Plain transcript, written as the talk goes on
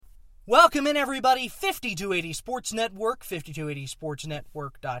Welcome in, everybody. 5280 Sports Network,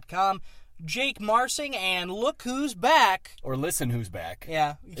 5280sportsnetwork.com. Jake Marsing, and look who's back. Or listen who's back.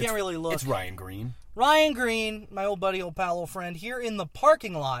 Yeah, you can't really look. It's Ryan Greene. Ryan Greene, my old buddy, old pal, old friend, here in the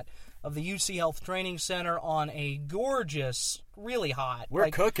parking lot of the UC Health Training Center on a gorgeous, really hot. We're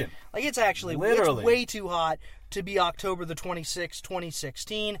cooking. Like, it's actually Literally. It's way too hot to be October the 26th,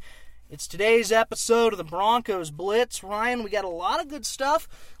 2016. It's today's episode of the Broncos Blitz. Ryan, we got a lot of good stuff.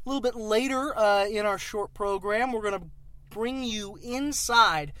 A little bit later in our short program, we're going to bring you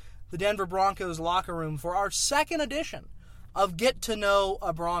inside the Denver Broncos locker room for our second edition of Get to Know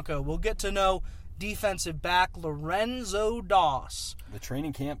a Bronco. We'll get to know defensive back Lorenzo Doss. The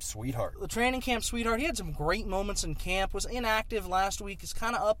training camp sweetheart. He had some great moments in camp, was inactive last week, is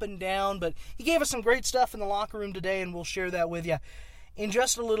kind of up and down, but he gave us some great stuff in the locker room today, and we'll share that with you in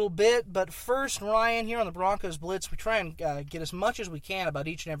just a little bit. But first, Ryan, here on the Broncos Blitz, we try and get as much as we can about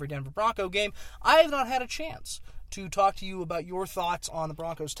each and every Denver Bronco game. I have not had a chance to talk to you about your thoughts on the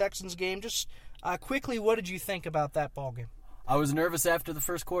Broncos-Texans game. Just quickly, what did you think about that ball game? I was nervous after the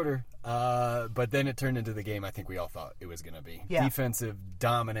first quarter, but then it turned into the game I think we all thought it was going to be. Yeah. Defensive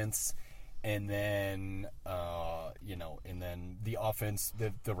dominance, and then, and then the offense,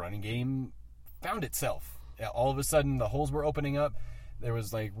 the running game found itself. All of a sudden, the holes were opening up. There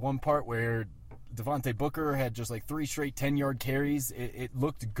was like one part where Devontae Booker had just like 3 straight 10-yard carries. It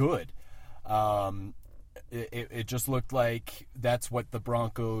looked good. It just looked like that's what the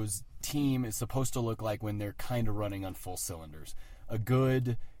Broncos team is supposed to look like when they're kind of running on full cylinders. A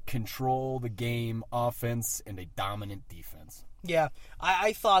good control the game offense and a dominant defense. Yeah,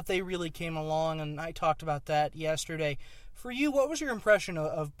 I thought they really came along, and I talked about that yesterday. For you, what was your impression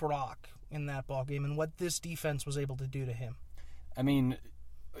of Brock in that ball game and what this defense was able to do to him? I mean,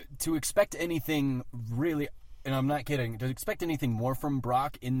 to expect anything really, and I'm not kidding, to expect anything more from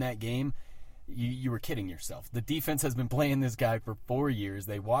Brock in that game, you were kidding yourself. The defense has been playing this guy for 4 years.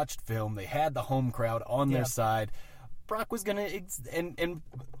 They watched film. They had the home crowd on their side. Brock was gonna, and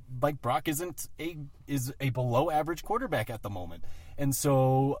Brock is a below average quarterback at the moment, and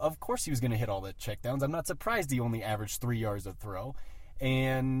so of course he was gonna hit all the checkdowns. I'm not surprised he only averaged 3 yards a throw,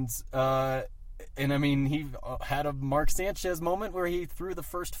 and I mean, he had a Mark Sanchez moment where he threw the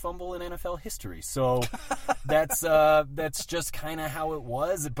first fumble in NFL history. So that's just kind of how it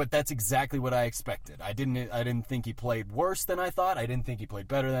was. But that's exactly what I expected. I didn't think he played worse than I thought. I didn't think he played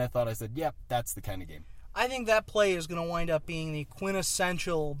better than I thought. I said, yep, that's the kind of game. I think that play is going to wind up being the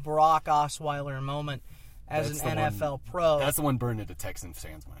quintessential Brock Osweiler moment as an NFL pro. That's the one burned into Texans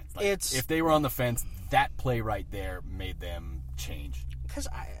fans' minds. Like, if they were on the fence, that play right there made them change. Because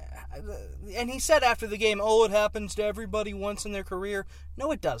and he said after the game, it happens to everybody once in their career.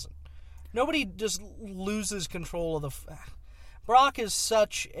 No, it doesn't. Nobody just loses control of the... Brock is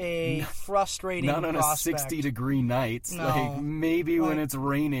such a frustrating prospect. Not on a 60-degree night. No. Like, maybe when it's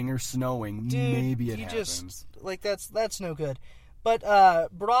raining or snowing, dude, maybe it happens. That's no good. But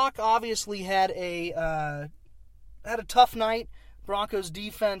Brock obviously had a tough night. Broncos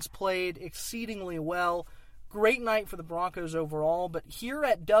defense played exceedingly well. Great night for the Broncos overall, but here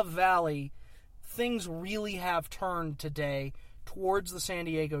at Dove Valley, things really have turned today towards the San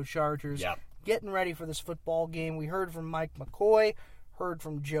Diego Chargers. Yep. Getting ready for this football game. We heard from Mike McCoy, heard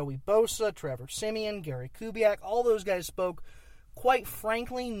from Joey Bosa, Trevor Siemian, Gary Kubiak. All those guys spoke. Quite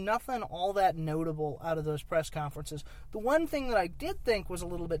frankly, nothing all that notable out of those press conferences. The one thing that I did think was a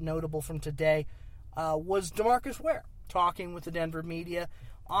little bit notable from today was DeMarcus Ware talking with the Denver media.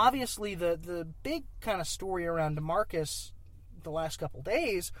 Obviously, the big kind of story around DeMarcus the last couple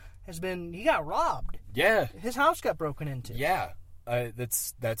days has been he got robbed. Yeah. His house got broken into. Yeah.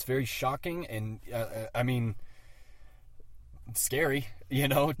 That's very shocking, and I mean, scary,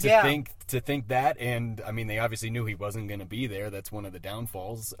 to think that. And I mean, they obviously knew he wasn't going to be there. That's one of the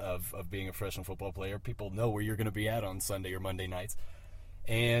downfalls of being a professional football player. People know where you're going to be at on Sunday or Monday nights.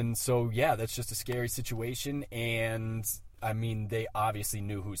 And so, yeah, that's just a scary situation. And I mean, they obviously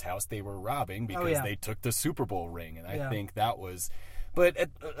knew whose house they were robbing because they took the Super Bowl ring. And I think that was... But,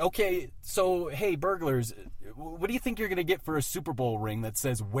 okay, so, hey, burglars, what do you think you're going to get for a Super Bowl ring that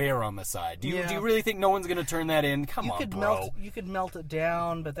says Ware on the side? Do you really think no one's going to turn that in? Come on, bro. You could melt it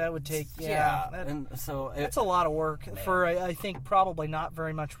down, but that would take... and so that's a lot of work for, I think, probably not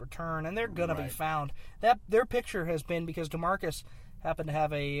very much return. And they're going to be found. Their picture has been, because DeMarcus happened to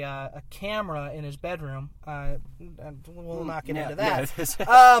have a camera in his bedroom. We'll not get into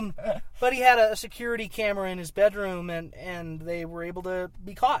that. But he had a security camera in his bedroom, and they were able to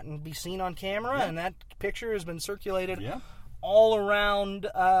be caught and be seen on camera, and that picture has been circulated all around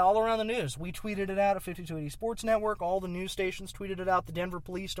the news. We tweeted it out at 5280 Sports Network. All the news stations tweeted it out. The Denver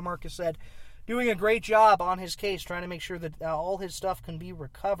police, DeMarcus said, doing a great job on his case, trying to make sure that all his stuff can be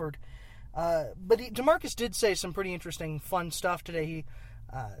recovered. But DeMarcus did say some pretty interesting, fun stuff today. He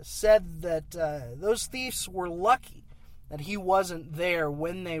said that those thieves were lucky that he wasn't there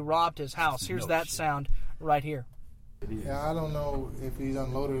when they robbed his house. Here's that sound right here. Yeah, I don't know if he's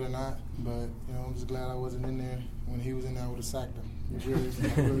unloaded or not, but I'm just glad I wasn't in there when he was in there. I would have sacked him.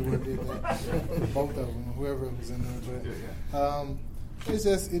 I really would have did that. Both of them, whoever was in there. But it's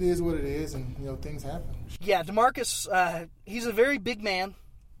just, it is what it is, and things happen. Yeah, DeMarcus, he's a very big man.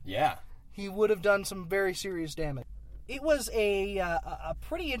 Yeah, he would have done some very serious damage. It was a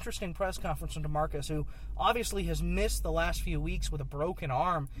pretty interesting press conference from DeMarcus, who obviously has missed the last few weeks with a broken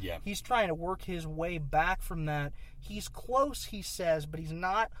arm. Yeah. He's trying to work his way back from that. He's close, he says, but he's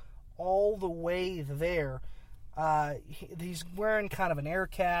not all the way there. He's wearing kind of an air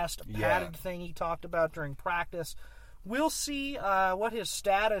cast, a padded thing he talked about during practice. We'll see what his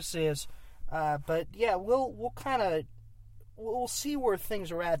status is, but yeah, we'll see where things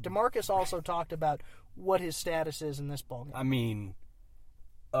are at. DeMarcus also talked about what his status is in this ballgame. I mean,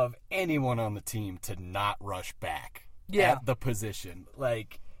 of anyone on the team to not rush back at the position.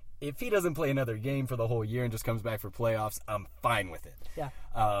 Like, if he doesn't play another game for the whole year and just comes back for playoffs, I'm fine with it. Yeah.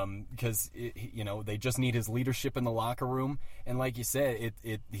 Because, they just need his leadership in the locker room. And like you said,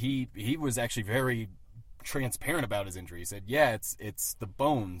 he was actually very transparent about his injury. He said, it's the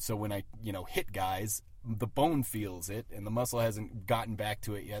bone. So when I, hit guys, the bone feels it, and the muscle hasn't gotten back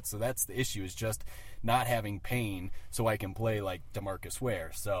to it yet. So that's the issue, is just not having pain so I can play like DeMarcus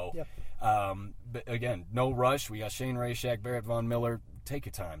Ware. So, but again, no rush. We got Shane Ray, Shaq Barrett, Von Miller. Take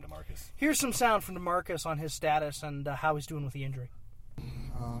your time, DeMarcus. Here's some sound from DeMarcus on his status and how he's doing with the injury.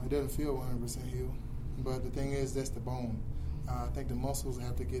 It doesn't feel 100% healed, but the thing is, that's the bone. I think the muscles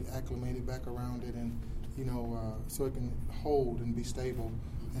have to get acclimated back around it, and so it can hold and be stable.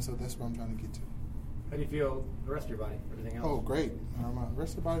 And so that's what I'm trying to get to. How do you feel the rest of your body? Everything else? Oh, great. My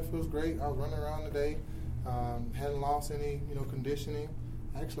rest of the body feels great. I was running around today. Hadn't lost any, conditioning.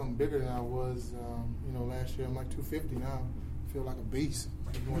 Actually, I'm bigger than I was, last year. I'm like 250 now. I feel like a beast.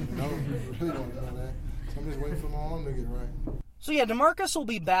 I really want to know that. So I'm just waiting for my arm to get right. So, yeah, DeMarcus will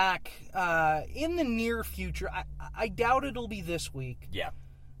be back in the near future. I doubt it'll be this week. Yeah.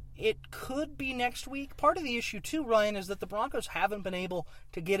 It could be next week. Part of the issue, too, Ryan, is that the Broncos haven't been able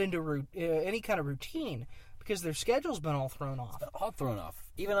to get into any kind of routine because their schedule's been all thrown off. All thrown off.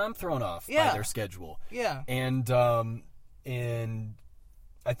 Even I'm thrown off by their schedule. Yeah. And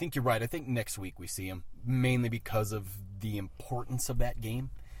I think you're right. I think next week we see him, mainly because of the importance of that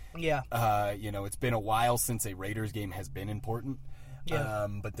game. Yeah. It's been a while since a Raiders game has been important. Yeah.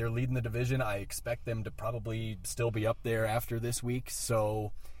 But they're leading the division. I expect them to probably still be up there after this week.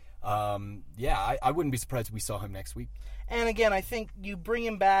 So, I wouldn't be surprised if we saw him next week. And again, I think you bring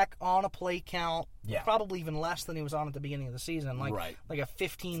him back on a play count, probably even less than he was on at the beginning of the season, like a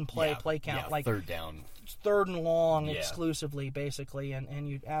 15-play play count, like third down, third and long exclusively, basically, and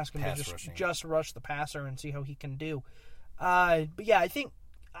you ask him to just rush the passer and see how he can do. But yeah,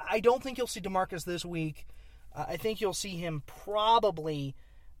 I don't think you'll see DeMarcus this week. I think you'll see him probably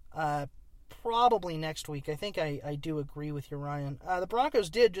next week. I think I do agree with you, Ryan. The Broncos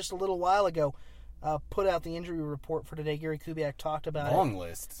did just a little while ago put out the injury report for today. Gary Kubiak talked about long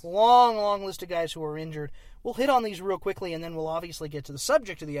list of guys who are injured. We'll hit on these real quickly, and then we'll obviously get to the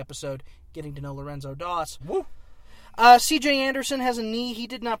subject of the episode, getting to know Lorenzo Doss. Woo. C.J. Anderson has a knee. He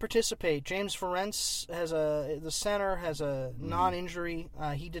did not participate. James Ferentz the center has a non-injury.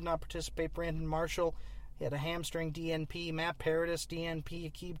 He did not participate. Brandon Marshall, he had a hamstring DNP. Matt Paradis,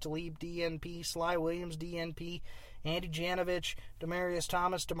 DNP. Aqib Talib, DNP. Sly Williams, DNP. Andy Janovich, Demaryius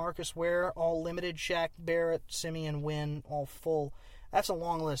Thomas, DeMarcus Ware, all limited. Shaq Barrett, Simeon Wynn, all full. That's a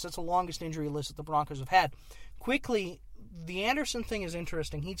long list. That's the longest injury list that the Broncos have had. Quickly, the Anderson thing is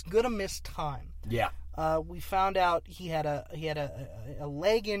interesting. He's going to miss time. Yeah. We found out he had a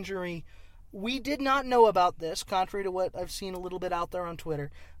leg injury. We did not know about this, contrary to what I've seen a little bit out there on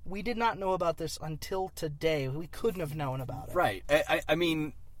Twitter. We did not know about this until today. We couldn't have known about it. Right. I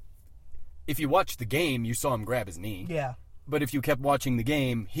mean, if you watched the game, you saw him grab his knee. Yeah. But if you kept watching the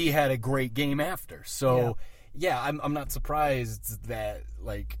game, he had a great game after. So, I'm not surprised that,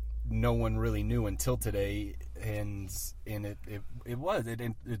 no one really knew until today, and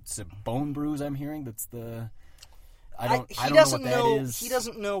it's a bone bruise. I'm hearing that's the. I don't know what that is. He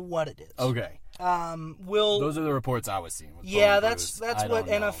doesn't know what it is. Okay. Those are the reports I was seeing. That's what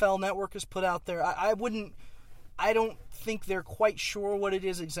NFL Network has put out there. I don't think they're quite sure what it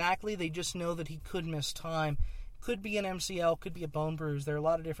is exactly. They just know that he could miss time. Could be an MCL, could be a bone bruise. There are a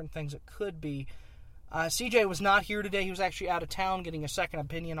lot of different things it could be. CJ was not here today. He was actually out of town getting a second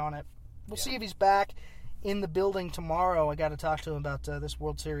opinion on it. We'll see if he's back in the building tomorrow. I got to talk to him about this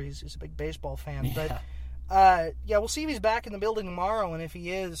World Series. He's a big baseball fan. Yeah. But, we'll see if he's back in the building tomorrow, and if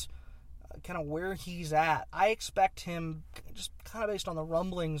he is, kind of where he's at. I expect him, just kind of based on the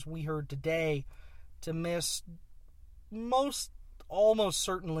rumblings we heard today, to miss almost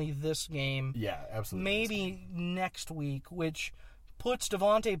certainly this game. Yeah, absolutely. Maybe next week, which puts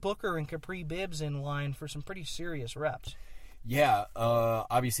Devontae Booker and Capri Bibbs in line for some pretty serious reps. Yeah,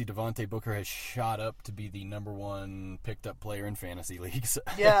 obviously Devontae Booker has shot up to be the number one picked up player in fantasy leagues.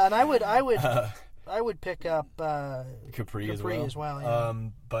 Yeah, and I would pick up Capri as well. Yeah.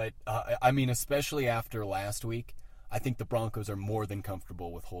 But I mean, especially after last week, I think the Broncos are more than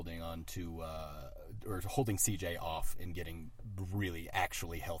comfortable with holding on to or holding CJ off and getting really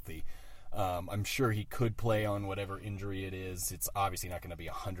actually healthy. I'm sure he could play on whatever injury it is. It's obviously not going to be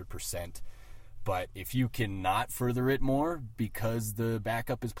 100%. But if you cannot further it more because the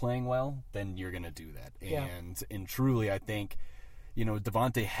backup is playing well, then you're going to do that. Yeah. And truly, I think,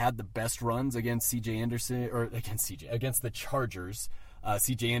 Devontae had the best runs against against the Chargers.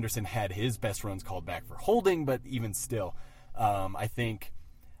 C.J. Anderson had his best runs called back for holding, but even still, I think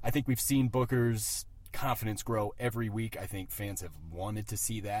we've seen Booker's confidence grow every week. I think fans have wanted to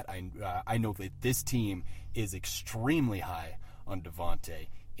see that. I know that this team is extremely high on Devontae,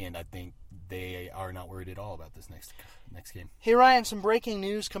 and I think they are not worried at all about this next game. Hey Ryan, some breaking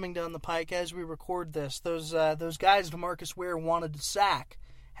news coming down the pike as we record this. Those guys DeMarcus Ware wanted to sack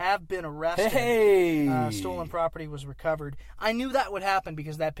have been arrested. Hey! Stolen property was recovered. I knew that would happen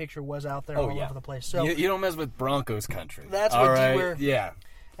because that picture was out there all over the place. So you don't mess with Broncos country. That's what D-Ware. Yeah.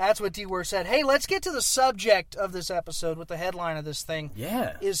 That's what D-Ware said. Hey, let's get to the subject of this episode, what the headline of this thing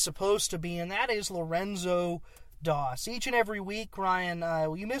is supposed to be, and that is Lorenzo Doss. Each and every week, Ryan,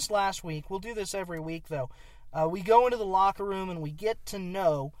 you missed last week. We'll do this every week, though. We go into the locker room and we get to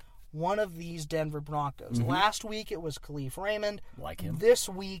know one of these Denver Broncos. Mm-hmm. Last week it was Khalif Raymond. Like him. This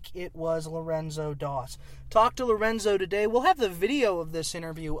week it was Lorenzo Doss. Talk to Lorenzo today. We'll have the video of this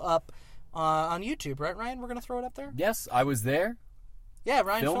interview up on YouTube, right, Ryan? We're going to throw it up there? Yes, I was there. Yeah,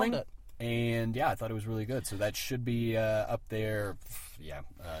 Ryan filming filmed it. And, I thought it was really good. So that should be up there. Yeah.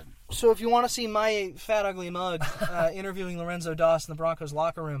 So if you want to see my fat, ugly mug interviewing Lorenzo Doss in the Broncos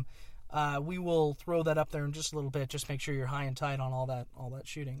locker room, we will throw that up there in just a little bit. Just make sure you're high and tight on all that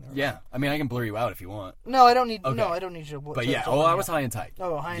shooting there. Yeah. I mean, I can blur you out if you want. No, I don't need. Okay. No, I don't need you. But I was high and tight.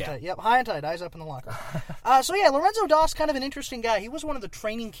 Oh, high and tight. Yep, high and tight. Eyes up in the locker. Lorenzo Doss, kind of an interesting guy. He was one of the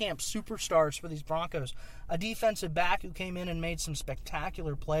training camp superstars for these Broncos. A defensive back who came in and made some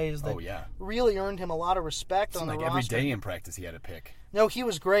spectacular plays that really earned him a lot of respect on the roster. Every day in practice he had a pick. No, he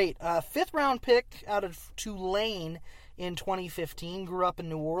was great. Fifth round pick out of Tulane in 2015. Grew up in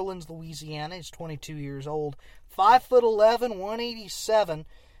New Orleans, Louisiana. He's 22 years old. 5'11", 187.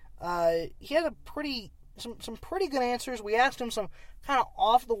 He had some pretty good answers. We asked him some kind of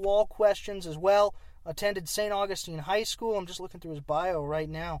off the wall questions as well. Attended St. Augustine High School. I'm just looking through his bio right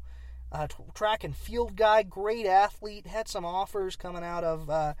now. Track and field guy, great athlete. Had some offers coming out of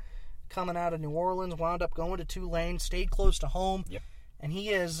New Orleans. Wound up going to Tulane. Stayed close to home. Yep. And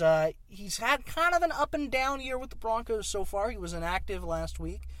he's had kind of an up and down year with the Broncos so far. He was inactive last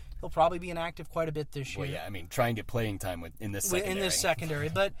week. He'll probably be inactive quite a bit this year. Well, yeah, I mean, try and get playing time in this secondary.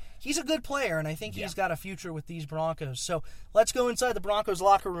 But he's a good player, and I think he's got a future with these Broncos. So let's go inside the Broncos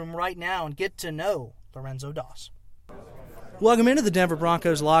locker room right now and get to know Lorenzo Doss. Welcome into the Denver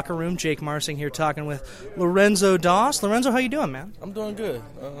Broncos locker room. Jake Marsing here talking with Lorenzo Doss. Lorenzo, how you doing, man? I'm doing good.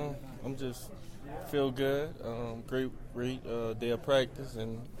 I'm just feel good. Great day of practice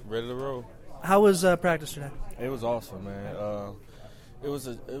and ready to roll. How was practice today? It was awesome, man. It was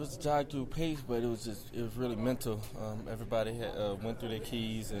a jog through pace, but it was really mental. Everybody went through their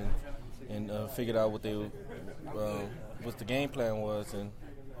keys and figured out what the game plan was, and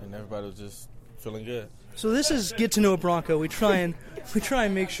everybody was just feeling good. So this is Get to Know a Bronco. We try and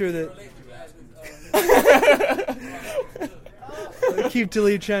make sure that keep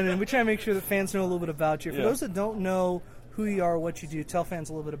trying to make sure that fans know a little bit about you. For those that don't know who you are, what you do, tell fans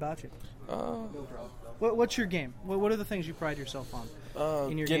a little bit about you. What's your game? What are the things you pride yourself on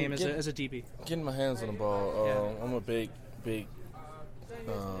in your game as a DB? Getting my hands on the ball. I'm a big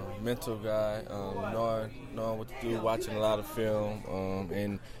mental guy, knowing what to do, watching a lot of film,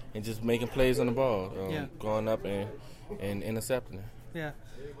 and just making plays on the ball, going up and intercepting it. Yeah.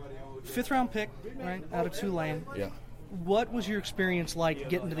 5th round pick, right, out of Tulane. Yeah. what was your experience like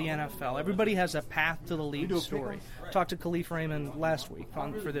getting to the NFL? Everybody has a path to the league story. Talked to Khalif Raymond last week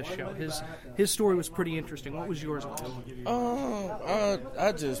for this show. His story was pretty interesting. What was yours like?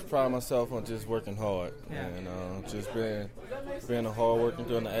 I just pride myself on just working hard and just being a hard worker,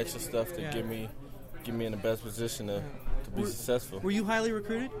 doing the extra stuff to get me in the best position to be successful. Were you highly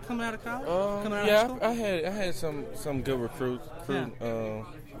recruited coming out of college? Coming out of school? I had some good recruits,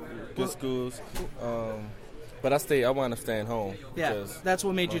 good schools. But I wound up staying home. Yeah, that's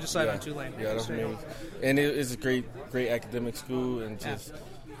what made you decide on Tulane. Yeah, that's me. And it's a great academic school, and just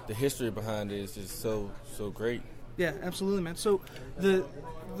the history behind it is just so great. Yeah, absolutely, man. So the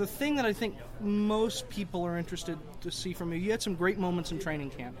thing that I think most people are interested to see from you had some great moments in training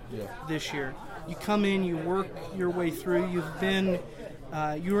camp this year. You come in, you work your way through. You've been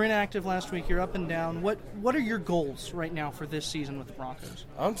you were inactive last week. You're up and down. What are your goals right now for this season with the Broncos?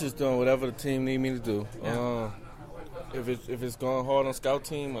 I'm just doing whatever the team need me to do. Yeah. If it's going hard on scout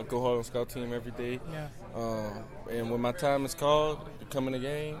team, I go hard on scout team every day. Yeah. And when my time is called to come in the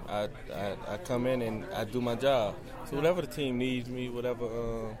game, I come in and I do my job. So whatever the team needs me, whatever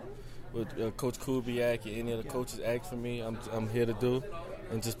Coach Kubiak and any of the coaches ask for me, I'm here to do.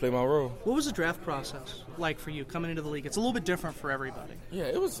 And just play my role. What was the draft process like for you coming into the league? It's a little bit different for everybody. Yeah,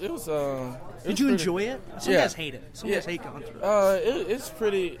 it was. Did you enjoy it? Some guys hate it. Some guys hate going through it. It's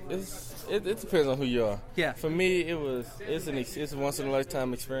pretty. It depends on who you are. Yeah. For me, it's a once in a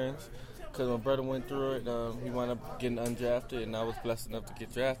lifetime experience. Because my brother went through it, he wound up getting undrafted, and I was blessed enough to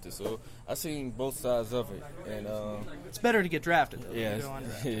get drafted. So I seen both sides of it, and it's better to get drafted. Though, yeah,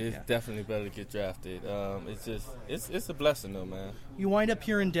 it's definitely better to get drafted. It's a blessing though, man. You wind up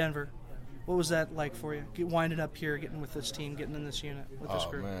here in Denver. What was that like for you? Winding up here, getting with this team, getting in this unit with this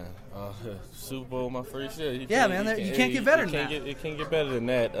group. Oh man, Super Bowl my first year. You can't get better than that. It can't get better than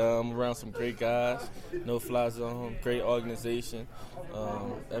that. I'm around some great guys, no fly zone, great organization.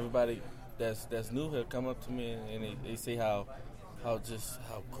 Everybody that's new here come up to me and they say how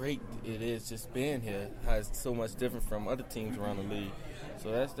great it is just being here, how it's so much different from other teams around the league. So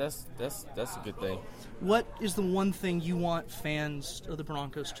that's a good thing. What is the one thing you want fans of the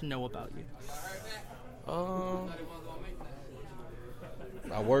Broncos to know about you?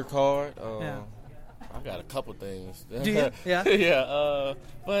 I work hard. I got a couple things. Do you? Yeah. Yeah.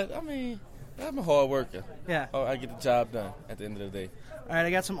 But I mean, I'm a hard worker. Yeah. I get the job done at the end of the day. All right,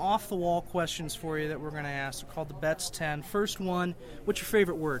 I got some off-the-wall questions for you that we're going to ask. They're called the Bets 10. First one, what's your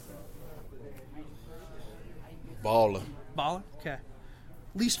favorite word? Baller. Baller? Okay.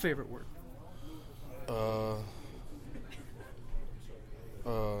 Least favorite word?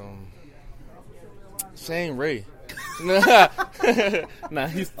 Shane Ray. Nah,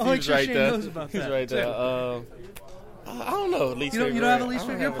 he's right Shane there. Knows about he's that. right there. I don't know. Least favorite. You don't have a least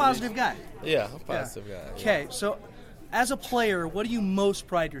favorite? You're a positive guy. Yeah, I'm a positive guy. Okay, so as a player, what do you most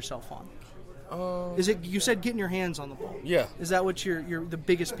pride yourself on? Is it, you said getting your hands on the ball? Yeah. Is that what you're the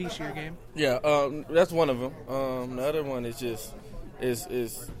biggest piece of your game? Yeah, that's one of them. The other one is just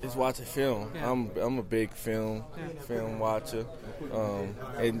is watching film. Yeah. I'm a big film watcher,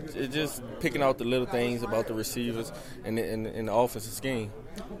 and it's just picking out the little things about the receivers and the offensive scheme.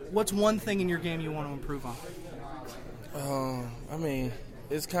 What's one thing in your game you want to improve on? I mean,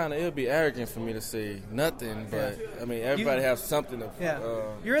 it'll be arrogant for me to say nothing, but I mean, everybody has something to. Yeah,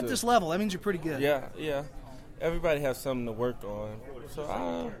 you're at this level. That means you're pretty good. Yeah. Everybody has something to work on.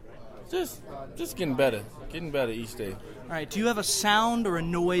 So just getting better each day. All right. Do you have a sound or a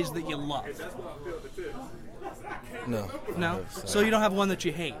noise that you love? No. So you don't have one that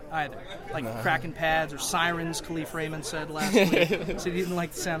you hate either, like cracking pads or sirens. Khalif Raymond said last week. So you didn't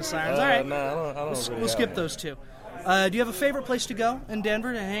like the sound of sirens. All right. No, I don't. We'll skip those two. Do you have a favorite place to go in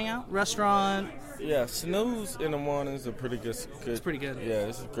Denver to hang out? Restaurant? Yeah, Snooze in the mornings are pretty good. It's pretty good. Yeah,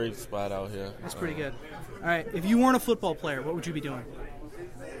 it's a great spot out here. It's pretty good. All right, if you weren't a football player, what would you be doing?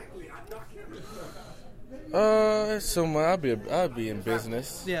 I'd be in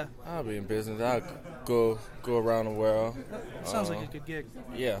business. Yeah. I'd be in business. I'd go around the world. Sounds like a good gig.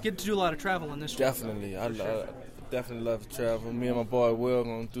 Yeah. Get to do a lot of travel in this job. Definitely. I definitely love to travel. Me and my boy Will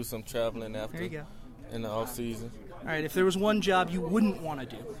going to do some traveling after. There you go. In the off season. All right, if there was one job you wouldn't want to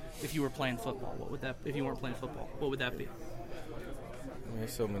do if you were playing football, what would that? If you weren't playing football, what would that be? I mean,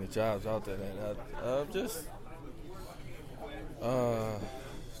 there's so many jobs out there that just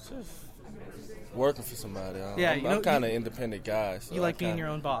working for somebody. I'm kind of independent guy. So you like being your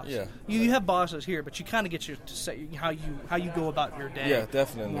own boss. Yeah. You have bosses here, but you kind of get to say how you go about your day. Yeah,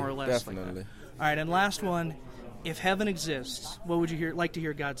 definitely. More or less. Definitely. Like all right, and last one. If heaven exists, what would you like to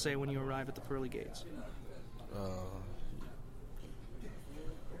hear God say when you arrive at the pearly gates?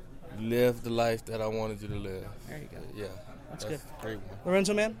 live the life that I wanted you to live. There you go. Yeah, That's good. A great one.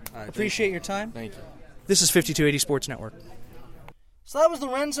 Lorenzo, man, All right, appreciate your time. Thank you. This is 5280 Sports Network. So that was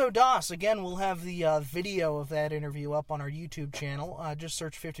Lorenzo Doss. Again, we'll have the video of that interview up on our YouTube channel. Just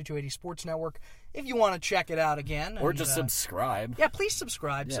search 5280 Sports Network if you want to check it out again. Or just subscribe. Yeah, please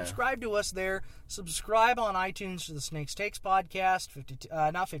subscribe. Yeah. Subscribe to us there. Subscribe on iTunes to the Snakes Takes podcast.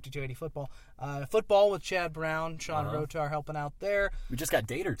 Not 5280 Football. Football with Chad Brown, Sean Rotar helping out there. We just got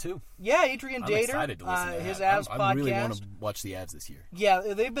Dater, too. Yeah, Adrian I'm Dater. excited to listen to that. His Avs podcast. I really want to watch the Avs this year.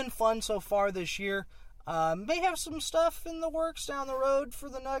 Yeah, they've been fun so far this year. May have some stuff in the works down the road for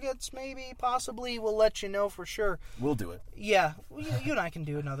the Nuggets, maybe, possibly. We'll let you know for sure. We'll do it. Yeah, you and I can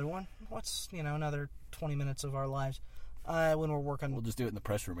do another one. What's, another 20 minutes of our lives when we're working. We'll just do it in the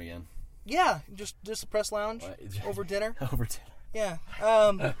press room again. Yeah, just the press lounge over dinner. Over dinner.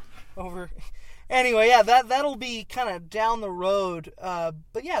 Yeah, over. Anyway, yeah, that'll be kind of down the road.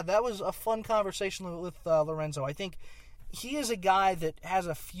 But yeah, that was a fun conversation with Lorenzo. I think he is a guy that has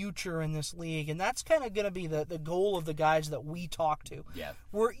a future in this league, and that's kind of going to be the goal of the guys that we talk to. Yeah.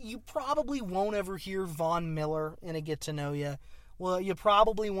 Where you probably won't ever hear Von Miller in a get-to-know-you. Well, you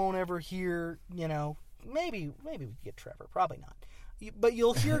probably won't ever hear, maybe we could get Trevor. Probably not. But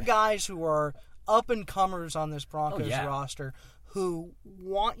you'll hear guys who are up-and-comers on this Broncos roster who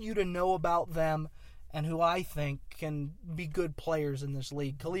want you to know about them and who I think can be good players in this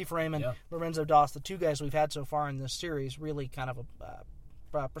league. Khalif Raymond, Lorenzo Doss, the two guys we've had so far in this series really kind of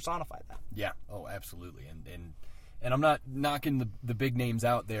personify that. Yeah, oh, absolutely. And I'm not knocking the big names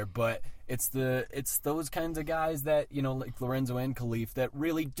out there, but it's those kinds of guys that, like Lorenzo and Khalif, that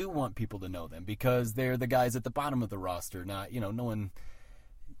really do want people to know them because they're the guys at the bottom of the roster, not, no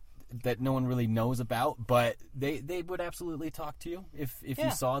one really knows about, but they would absolutely talk to you if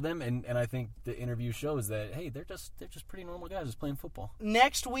you saw them, and I think the interview shows that, hey, they're just pretty normal guys just playing football.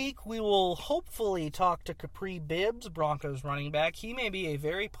 Next week we will hopefully talk to Capri Bibbs, Broncos running back. He may be a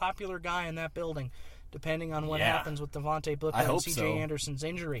very popular guy in that building, depending on what happens with Devontae Booker and C.J. Anderson's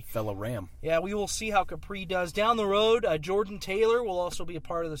injury. Fellow Ram. Yeah, we will see how Capri does. Down the road, Jordan Taylor will also be a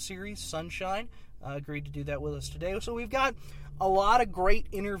part of the series, Sunshine. Agreed to do that with us today. So we've got a lot of great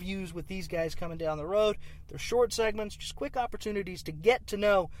interviews with these guys coming down the road. They're short segments, just quick opportunities to get to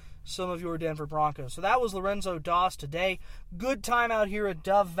know some of your Denver Broncos. So that was Lorenzo Doss today. Good time out here at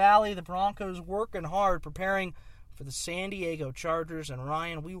Dove Valley. The Broncos working hard, preparing for the San Diego Chargers. And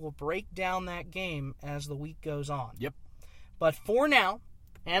Ryan, we will break down that game as the week goes on. Yep. But for now,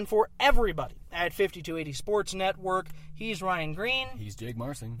 and for everybody at 5280 Sports Network, he's Ryan Greene. He's Jake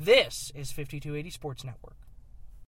Marsing. This is 5280 Sports Network.